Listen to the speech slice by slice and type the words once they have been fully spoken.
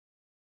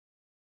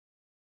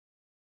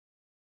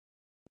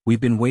We've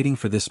been waiting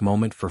for this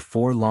moment for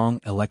 4 long,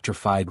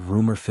 electrified,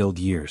 rumor-filled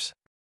years.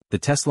 The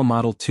Tesla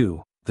Model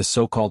 2, the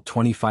so-called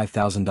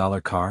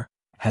 $25,000 car,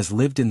 has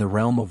lived in the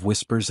realm of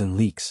whispers and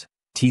leaks,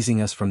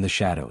 teasing us from the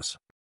shadows.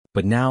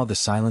 But now the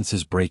silence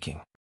is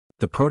breaking.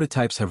 The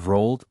prototypes have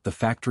rolled, the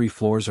factory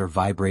floors are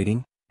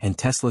vibrating, and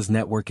Tesla's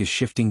network is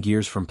shifting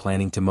gears from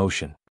planning to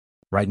motion.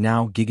 Right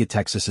now, Giga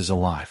Texas is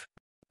alive.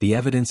 The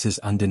evidence is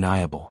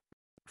undeniable.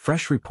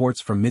 Fresh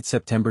reports from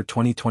mid-September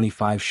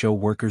 2025 show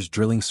workers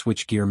drilling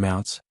switchgear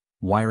mounts,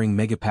 wiring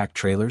megapack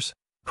trailers,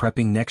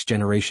 prepping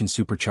next-generation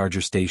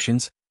supercharger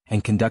stations,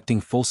 and conducting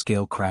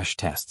full-scale crash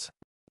tests.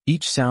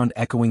 Each sound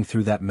echoing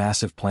through that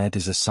massive plant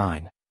is a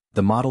sign.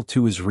 The Model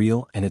 2 is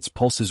real and its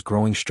pulse is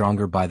growing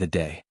stronger by the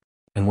day.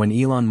 And when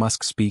Elon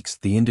Musk speaks,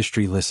 the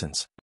industry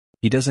listens.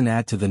 He doesn't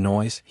add to the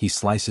noise, he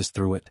slices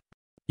through it.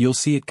 You'll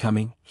see it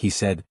coming, he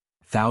said,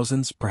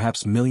 thousands,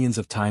 perhaps millions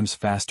of times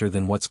faster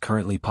than what's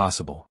currently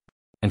possible.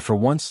 And for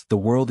once, the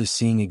world is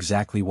seeing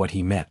exactly what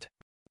he meant.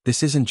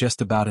 This isn't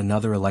just about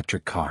another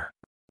electric car.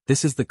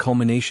 This is the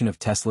culmination of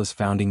Tesla's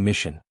founding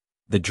mission,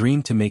 the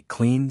dream to make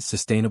clean,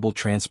 sustainable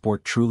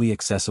transport truly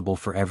accessible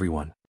for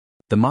everyone.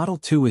 The Model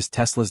 2 is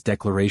Tesla's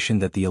declaration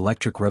that the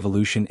electric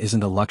revolution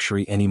isn't a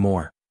luxury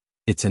anymore.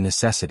 It's a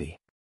necessity.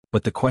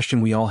 But the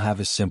question we all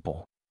have is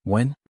simple.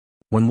 When?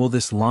 When will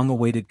this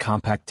long-awaited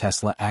compact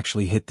Tesla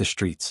actually hit the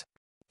streets?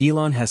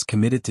 Elon has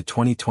committed to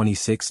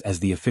 2026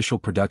 as the official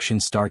production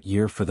start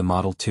year for the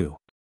Model 2.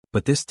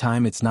 But this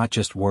time it's not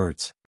just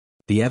words.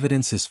 The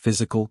evidence is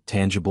physical,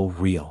 tangible,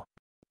 real.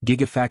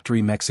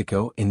 Gigafactory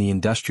Mexico, in the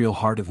industrial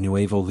heart of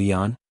Nuevo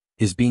Leon,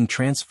 is being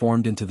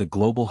transformed into the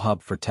global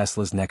hub for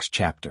Tesla's next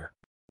chapter.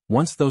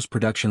 Once those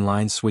production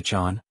lines switch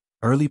on,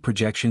 early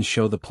projections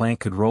show the plant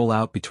could roll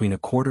out between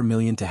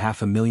 250,000 to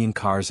 500,000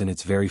 cars in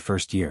its very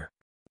first year.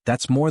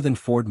 That's more than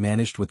Ford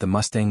managed with the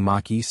Mustang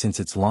Mach-E since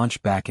its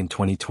launch back in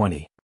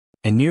 2020,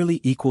 and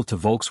nearly equal to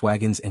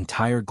Volkswagen's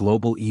entire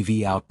global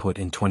EV output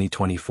in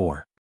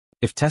 2024.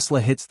 If Tesla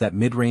hits that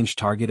mid-range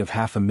target of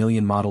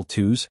 500,000 Model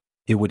 2s,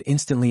 it would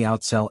instantly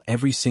outsell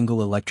every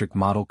single electric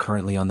model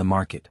currently on the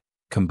market,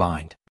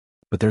 combined.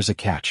 But there's a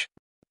catch.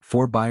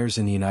 For buyers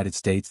in the United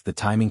States, the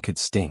timing could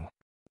sting.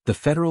 The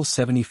federal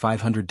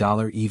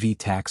 $7,500 EV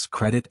tax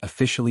credit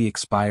officially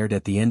expired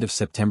at the end of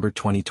September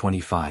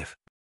 2025,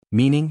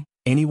 meaning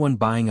anyone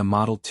buying a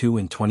Model 2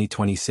 in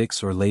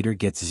 2026 or later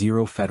gets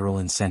zero federal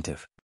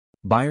incentive.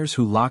 Buyers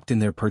who locked in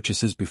their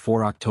purchases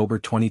before October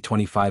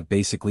 2025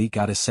 basically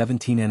got a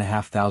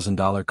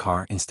 $17,500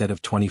 car instead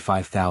of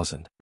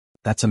 $25,000.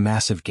 That's a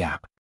massive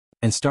gap.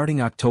 And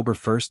starting October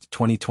 1,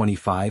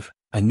 2025,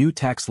 a new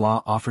tax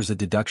law offers a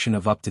deduction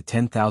of up to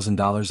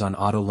 $10,000 on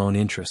auto loan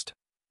interest,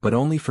 but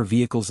only for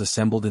vehicles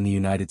assembled in the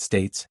United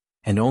States,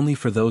 and only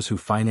for those who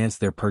finance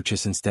their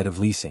purchase instead of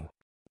leasing.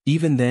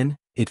 Even then,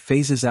 it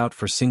phases out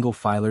for single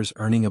filers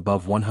earning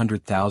above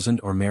 $100,000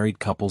 or married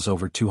couples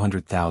over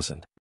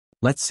 $200,000.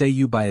 Let's say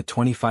you buy a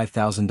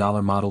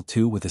 $25,000 Model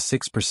 2 with a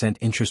 6%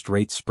 interest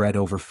rate spread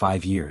over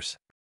 5 years.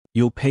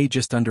 You'll pay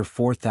just under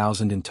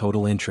 $4,000 in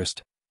total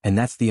interest, and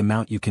that's the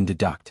amount you can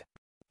deduct.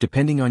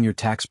 Depending on your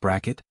tax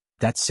bracket,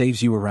 that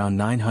saves you around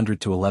 $900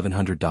 to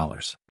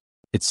 $1,100.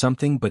 It's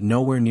something, but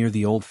nowhere near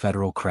the old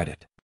federal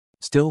credit.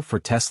 Still, for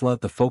Tesla,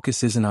 the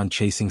focus isn't on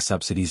chasing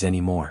subsidies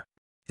anymore.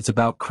 It's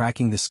about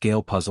cracking the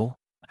scale puzzle,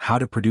 how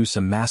to produce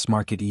a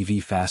mass-market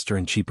EV faster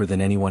and cheaper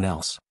than anyone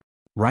else.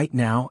 Right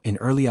now, in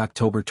early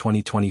October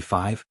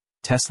 2025,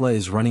 Tesla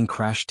is running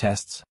crash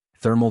tests,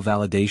 thermal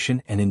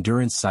validation and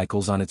endurance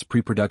cycles on its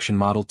pre-production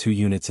Model 2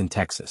 units in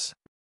Texas.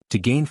 To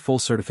gain full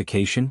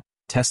certification,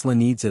 Tesla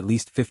needs at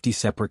least 50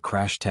 separate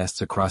crash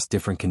tests across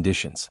different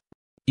conditions.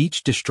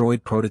 Each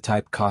destroyed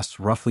prototype costs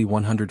roughly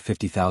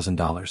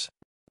 $150,000.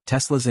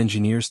 Tesla's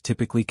engineers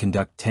typically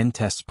conduct 10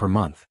 tests per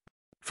month.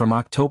 From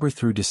October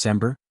through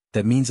December,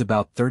 that means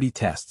about 30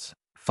 tests,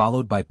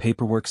 followed by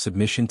paperwork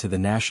submission to the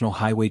National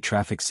Highway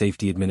Traffic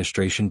Safety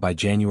Administration by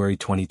January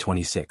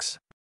 2026.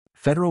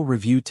 Federal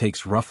review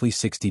takes roughly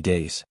 60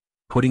 days,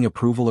 putting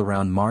approval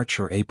around March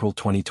or April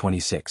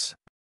 2026.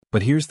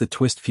 But here's the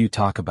twist few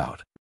talk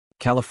about.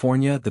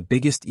 California, the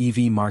biggest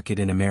EV market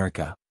in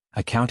America,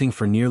 accounting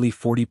for nearly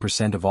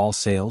 40% of all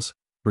sales,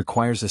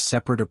 requires a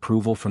separate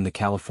approval from the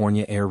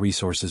California Air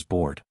Resources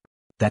Board.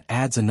 That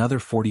adds another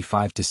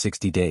 45 to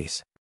 60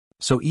 days.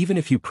 So even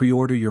if you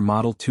pre-order your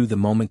Model 2 the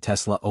moment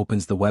Tesla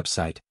opens the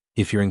website,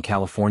 if you're in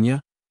California,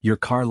 your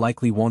car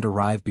likely won't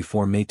arrive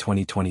before May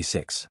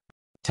 2026.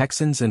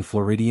 Texans and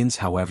Floridians,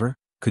 however,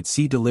 could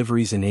see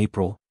deliveries in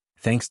April,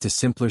 thanks to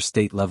simpler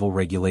state-level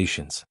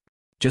regulations.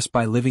 Just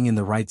by living in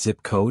the right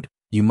zip code,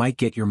 you might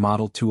get your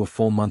Model 2 a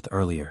full month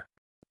earlier.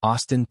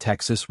 Austin,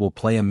 Texas will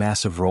play a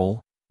massive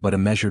role, but a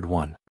measured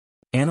one.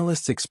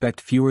 Analysts expect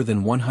fewer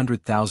than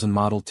 100,000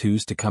 Model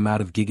 2s to come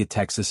out of Giga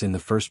Texas in the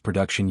first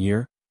production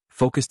year,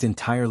 focused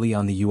entirely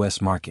on the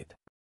U.S. market.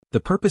 The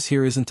purpose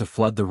here isn't to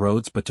flood the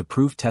roads but to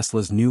prove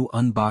Tesla's new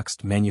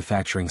unboxed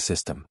manufacturing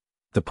system,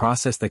 the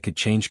process that could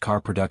change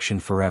car production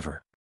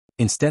forever.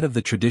 Instead of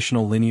the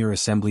traditional linear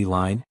assembly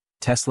line,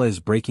 Tesla is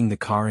breaking the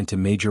car into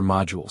major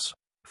modules,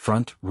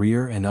 front,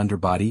 rear and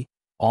underbody,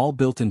 all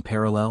built in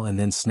parallel and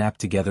then snapped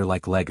together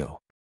like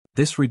Lego.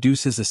 This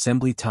reduces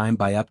assembly time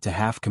by up to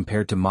half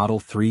compared to Model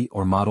 3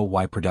 or Model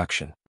Y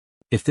production.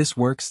 If this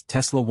works,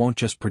 Tesla won't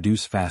just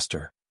produce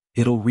faster,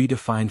 it'll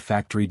redefine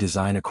factory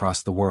design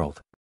across the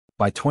world.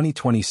 By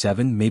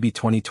 2027, maybe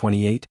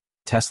 2028,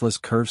 Tesla's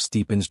curve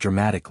steepens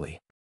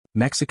dramatically.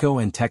 Mexico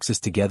and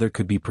Texas together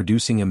could be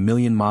producing 1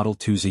 million Model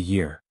 2s a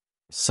year,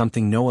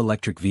 something no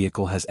electric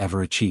vehicle has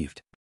ever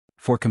achieved.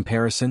 For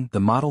comparison, the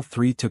Model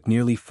 3 took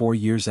nearly 4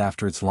 years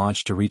after its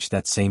launch to reach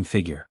that same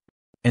figure.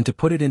 And to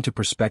put it into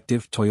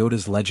perspective,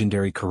 Toyota's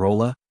legendary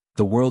Corolla,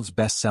 the world's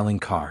best-selling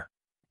car,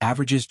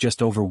 averages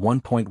just over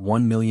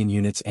 1.1 million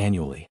units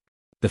annually.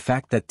 The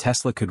fact that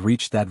Tesla could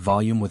reach that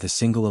volume with a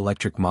single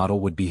electric model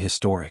would be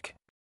historic.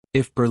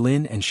 If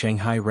Berlin and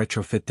Shanghai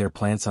retrofit their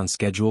plants on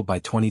schedule by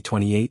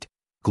 2028,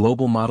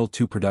 global Model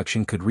 2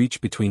 production could reach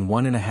between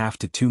 1.5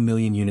 to 2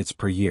 million units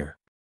per year.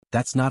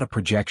 That's not a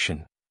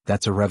projection,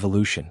 that's a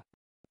revolution.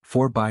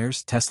 For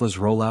buyers, Tesla's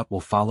rollout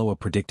will follow a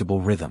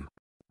predictable rhythm.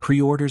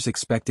 Pre-orders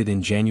expected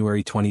in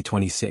January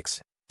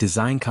 2026,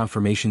 design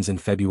confirmations in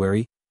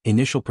February,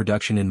 initial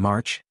production in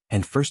March,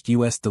 and first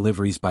U.S.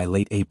 deliveries by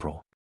late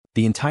April.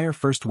 The entire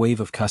first wave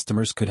of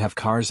customers could have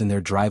cars in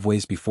their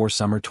driveways before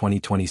summer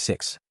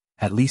 2026,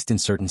 at least in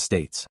certain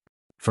states.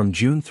 From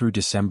June through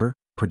December,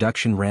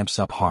 production ramps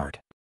up hard.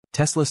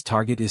 Tesla's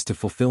target is to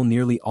fulfill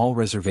nearly all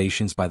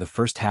reservations by the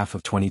first half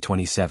of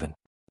 2027.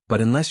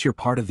 But unless you're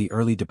part of the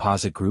early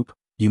deposit group,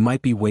 you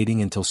might be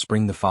waiting until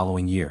spring the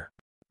following year.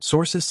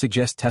 Sources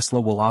suggest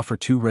Tesla will offer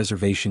 2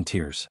 reservation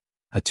tiers,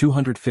 a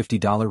 $250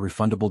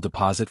 refundable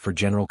deposit for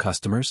general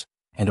customers,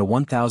 and a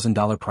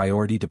 $1,000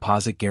 priority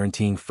deposit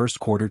guaranteeing first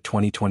quarter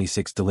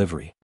 2026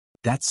 delivery.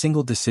 That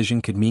single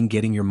decision could mean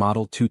getting your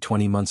Model 2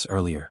 20 months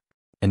earlier.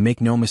 And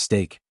make no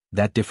mistake,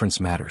 that difference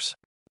matters.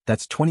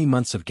 That's 20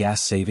 months of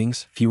gas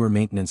savings, fewer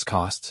maintenance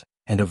costs,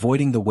 and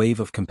avoiding the wave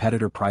of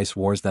competitor price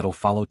wars that'll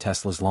follow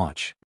Tesla's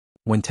launch.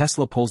 When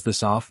Tesla pulls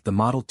this off, the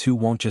Model 2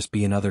 won't just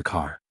be another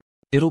car.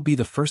 It'll be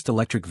the first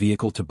electric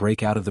vehicle to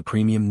break out of the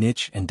premium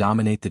niche and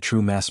dominate the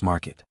true mass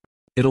market.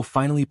 It'll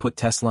finally put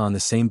Tesla on the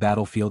same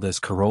battlefield as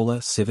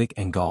Corolla, Civic,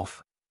 and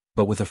Golf,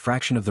 but with a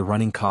fraction of the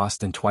running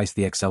cost and twice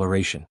the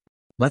acceleration.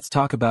 Let's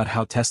talk about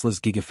how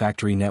Tesla's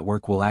Gigafactory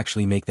network will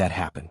actually make that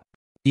happen.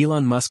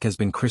 Elon Musk has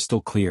been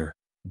crystal clear.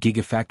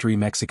 Gigafactory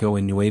Mexico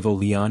in Nuevo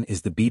Leon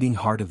is the beating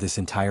heart of this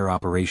entire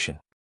operation.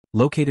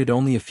 Located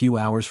only a few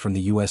hours from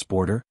the U.S.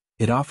 border,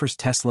 it offers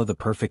Tesla the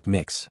perfect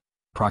mix: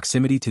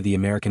 proximity to the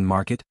American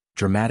market,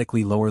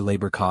 dramatically lower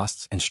labor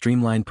costs, and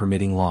streamlined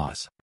permitting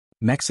laws.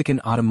 Mexican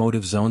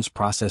automotive zones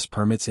process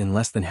permits in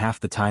less than half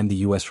the time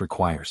the U.S.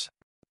 requires.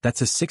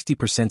 That's a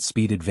 60%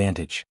 speed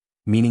advantage,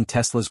 meaning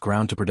Tesla's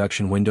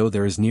ground-to-production window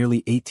there is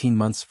nearly 18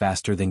 months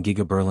faster than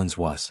Giga Berlin's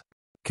was.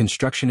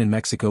 Construction in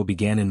Mexico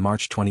began in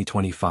March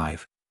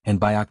 2025, and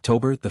by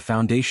October the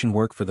foundation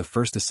work for the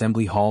first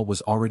assembly hall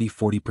was already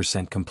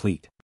 40%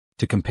 complete.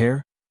 To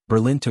compare,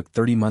 Berlin took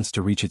 30 months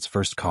to reach its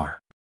first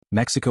car.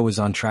 Mexico is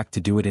on track to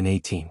do it in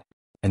 18.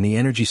 And the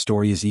energy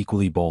story is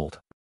equally bold.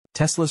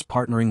 Tesla's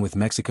partnering with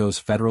Mexico's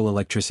Federal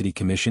Electricity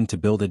Commission to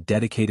build a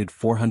dedicated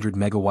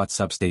 400-megawatt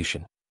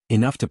substation,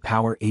 enough to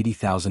power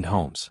 80,000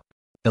 homes.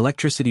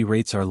 Electricity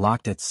rates are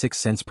locked at 6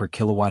 cents per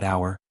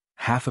kilowatt-hour,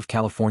 half of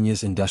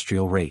California's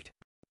industrial rate.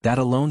 That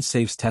alone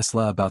saves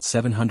Tesla about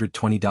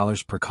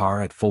 $720 per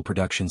car at full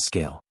production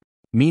scale.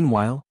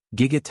 Meanwhile,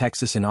 Giga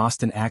Texas in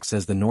Austin acts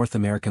as the North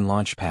American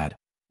launchpad,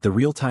 the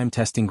real-time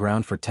testing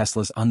ground for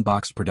Tesla's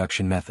unboxed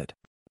production method.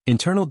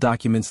 Internal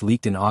documents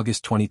leaked in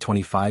August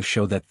 2025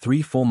 show that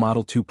 3 full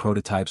Model 2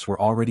 prototypes were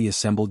already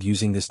assembled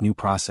using this new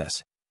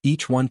process,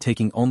 each one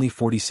taking only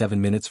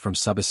 47 minutes from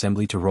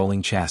subassembly to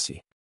rolling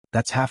chassis.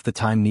 That's half the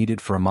time needed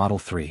for a Model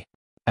 3.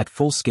 At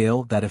full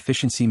scale, that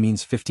efficiency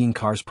means 15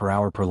 cars per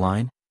hour per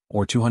line,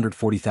 or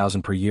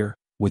 240,000 per year,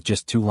 with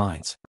just 2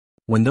 lines.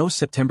 When those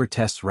September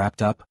tests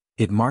wrapped up,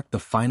 it marked the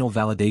final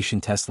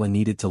validation Tesla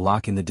needed to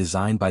lock in the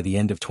design by the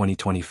end of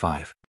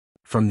 2025.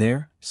 From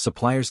there,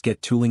 suppliers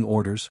get tooling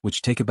orders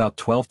which take about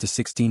 12 to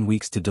 16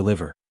 weeks to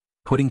deliver,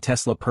 putting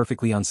Tesla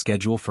perfectly on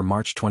schedule for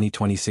March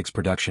 2026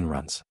 production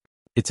runs.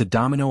 It's a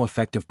domino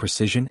effect of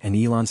precision and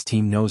Elon's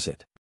team knows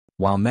it.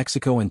 While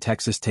Mexico and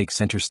Texas take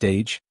center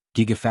stage,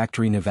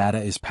 Gigafactory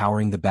Nevada is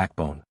powering the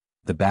backbone,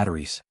 the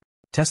batteries.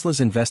 Tesla's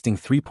investing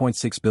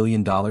 $3.6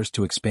 billion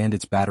to expand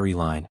its battery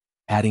line,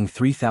 adding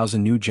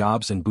 3,000 new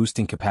jobs and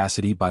boosting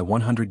capacity by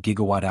 100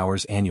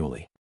 gigawatt-hours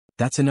annually.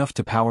 That's enough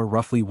to power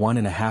roughly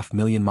 1.5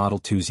 million Model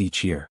 2s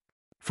each year.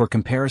 For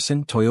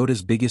comparison,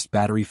 Toyota's biggest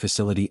battery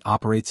facility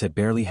operates at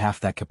barely half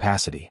that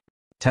capacity.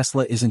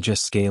 Tesla isn't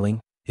just scaling,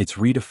 it's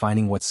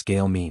redefining what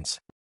scale means.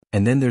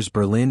 And then there's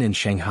Berlin and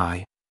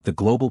Shanghai, the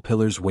global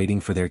pillars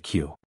waiting for their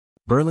cue.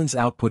 Berlin's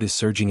output is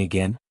surging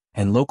again,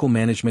 and local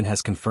management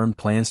has confirmed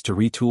plans to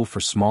retool for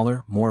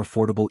smaller, more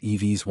affordable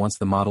EVs once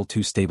the Model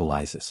 2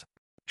 stabilizes.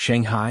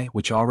 Shanghai,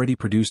 which already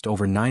produced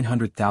over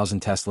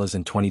 900,000 Teslas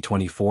in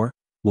 2024,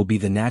 will be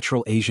the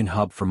natural Asian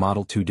hub for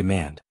Model 2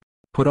 demand.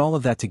 Put all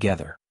of that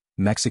together: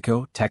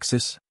 Mexico,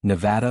 Texas,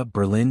 Nevada,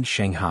 Berlin,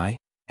 Shanghai,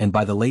 And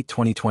by the late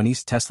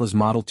 2020s, Tesla's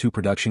Model 2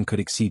 production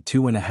could exceed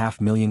 2.5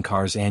 million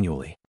cars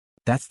annually.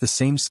 That's the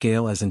same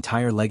scale as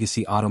entire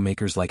legacy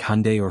automakers like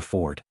Hyundai or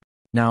Ford.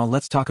 Now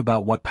let's talk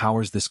about what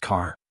powers this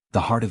car,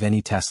 the heart of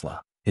any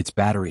Tesla, its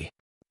battery.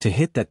 To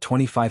hit that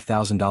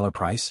 $25,000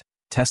 price,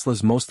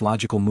 Tesla's most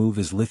logical move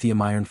is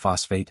lithium iron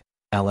phosphate,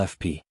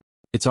 LFP.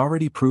 It's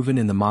already proven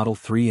in the Model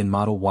 3 and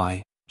Model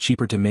Y,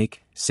 cheaper to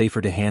make,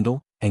 safer to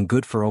handle, and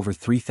good for over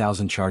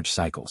 3,000 charge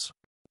cycles.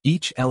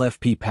 Each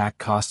LFP pack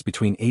costs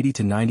between $80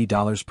 to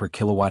 $90 per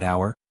kilowatt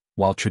hour,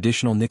 while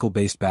traditional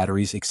nickel-based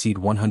batteries exceed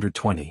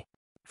 $120.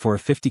 For a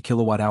 50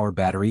 kilowatt-hour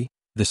battery,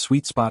 the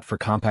sweet spot for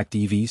compact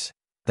EVs,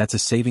 that's a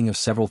saving of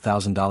several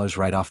 $1,000s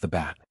right off the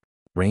bat.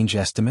 Range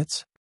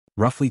estimates?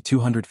 Roughly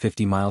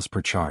 250 miles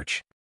per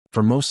charge.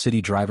 For most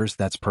city drivers,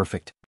 that's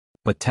perfect.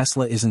 But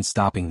Tesla isn't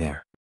stopping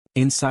there.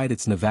 Inside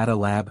its Nevada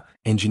lab,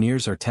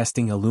 engineers are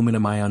testing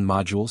aluminum-ion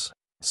modules,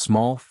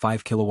 small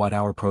 5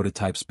 kilowatt-hour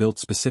prototypes built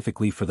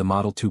specifically for the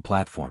Model 2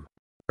 platform.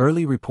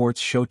 Early reports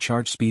show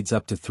charge speeds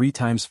up to 3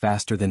 times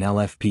faster than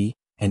LFP,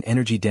 and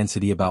energy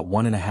density about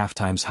 1.5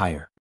 times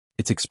higher.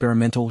 It's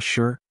experimental,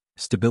 sure,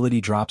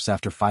 stability drops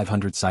after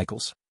 500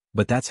 cycles,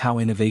 but that's how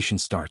innovation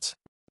starts.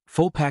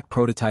 Full-pack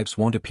prototypes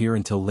won't appear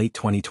until late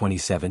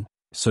 2027,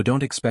 so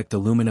don't expect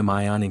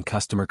aluminum-ion in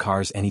customer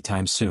cars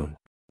anytime soon.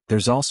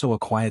 There's also a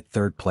quiet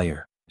third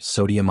player,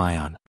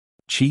 sodium-ion.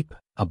 Cheap,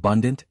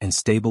 abundant, and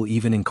stable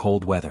even in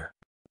cold weather.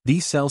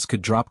 These cells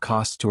could drop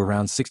costs to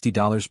around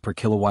 $60 per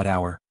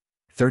kilowatt-hour,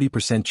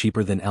 30%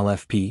 cheaper than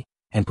LFP,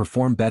 and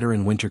perform better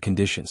in winter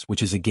conditions,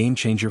 which is a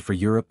game-changer for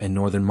Europe and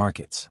northern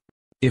markets.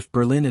 If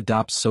Berlin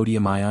adopts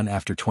sodium-ion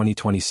after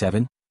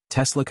 2027,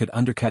 Tesla could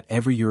undercut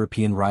every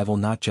European rival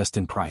not just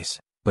in price,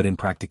 but in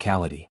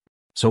practicality.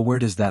 So where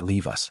does that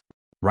leave us?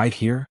 Right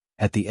here,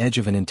 at the edge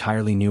of an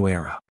entirely new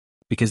era.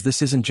 Because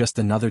this isn't just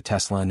another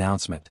Tesla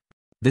announcement.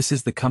 This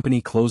is the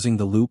company closing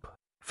the loop,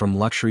 from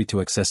luxury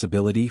to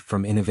accessibility,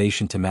 from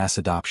innovation to mass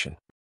adoption.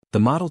 The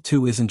Model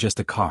 2 isn't just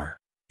a car,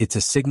 it's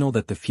a signal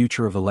that the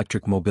future of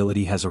electric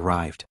mobility has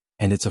arrived,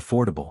 and it's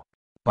affordable.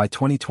 By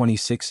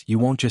 2026, you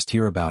won't just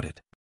hear about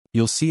it.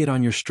 You'll see it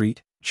on your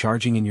street,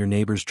 charging in your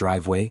neighbor's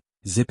driveway,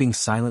 zipping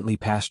silently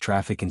past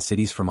traffic in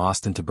cities from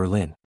Austin to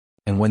Berlin.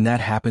 And when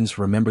that happens,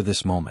 remember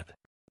this moment.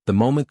 The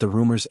moment the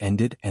rumors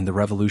ended and the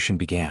revolution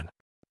began.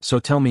 So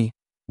tell me,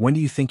 when do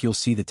you think you'll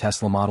see the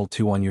Tesla Model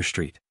 2 on your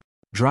street?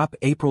 Drop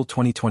April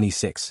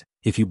 2026,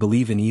 if you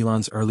believe in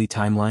Elon's early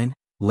timeline,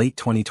 late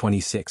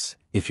 2026,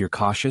 if you're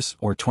cautious,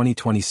 or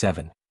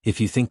 2027,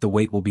 if you think the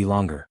wait will be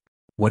longer.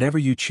 Whatever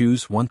you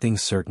choose, one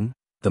thing's certain,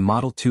 the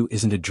Model 2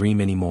 isn't a dream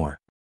anymore.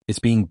 It's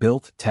being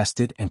built,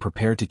 tested, and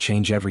prepared to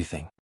change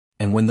everything.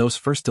 And when those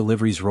first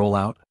deliveries roll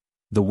out,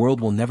 the world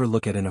will never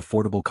look at an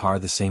affordable car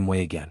the same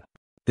way again.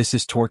 This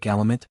is Torque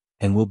Element,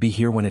 and we'll be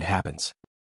here when it happens.